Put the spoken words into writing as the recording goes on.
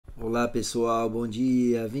Olá pessoal, bom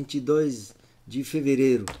dia, 22 de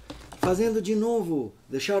fevereiro, fazendo de novo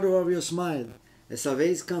The Shadow of Your Smile, essa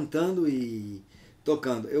vez cantando e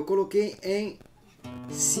tocando. Eu coloquei em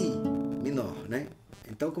Si menor, né?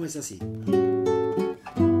 Então começa assim.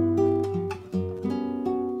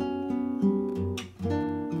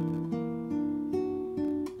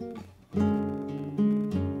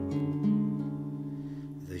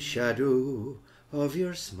 The shadow of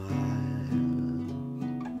your smile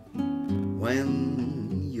when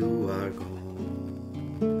you are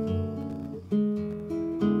gone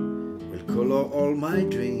will color all my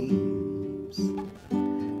dreams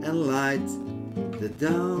and light the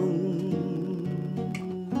dawn.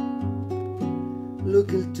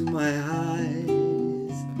 Look into my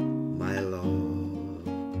eyes, my love,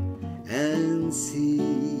 and see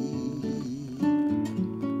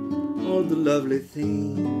all the lovely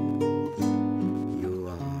things you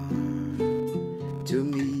are to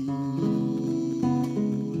me.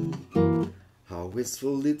 How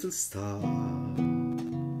wistful little star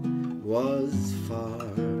was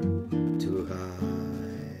far too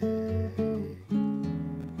high.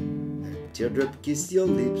 A teardrop kissed your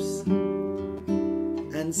lips,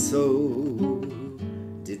 and so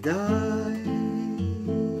did I.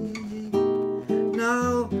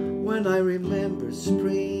 Now when I remember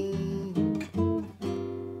spring,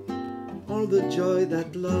 all the joy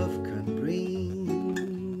that love can bring,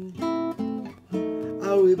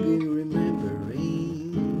 I will be remembering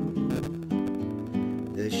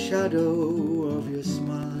the shadow of your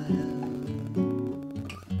smile,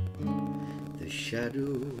 the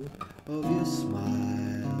shadow of your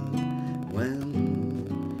smile when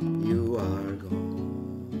you are gone.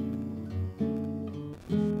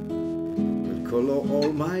 Will color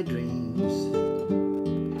all my dreams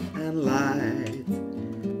and light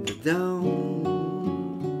the dawn.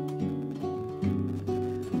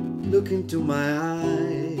 Look into my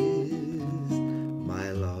eyes,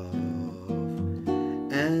 my love,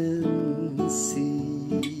 and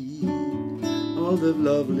see all the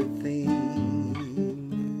lovely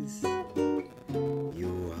things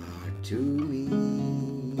you are to me.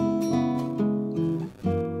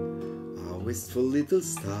 A wistful little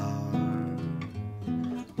star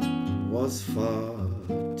was far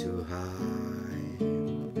too high.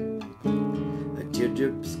 A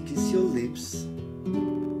teardrop kiss your lips,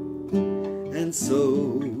 and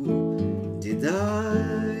so did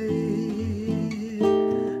I.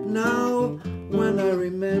 Now when I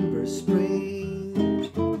remember spring,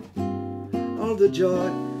 all the joy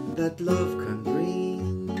that love can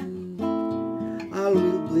bring, I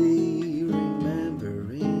will be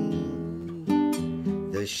remembering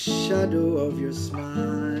the shadow of your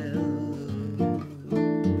smile,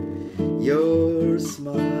 your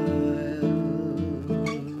smile,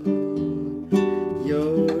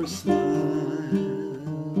 your smile,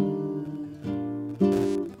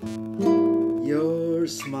 your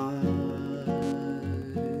smile.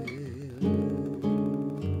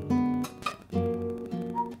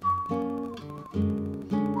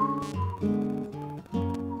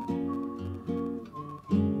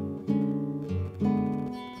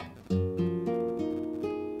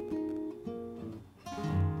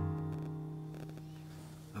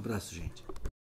 Abraço, gente.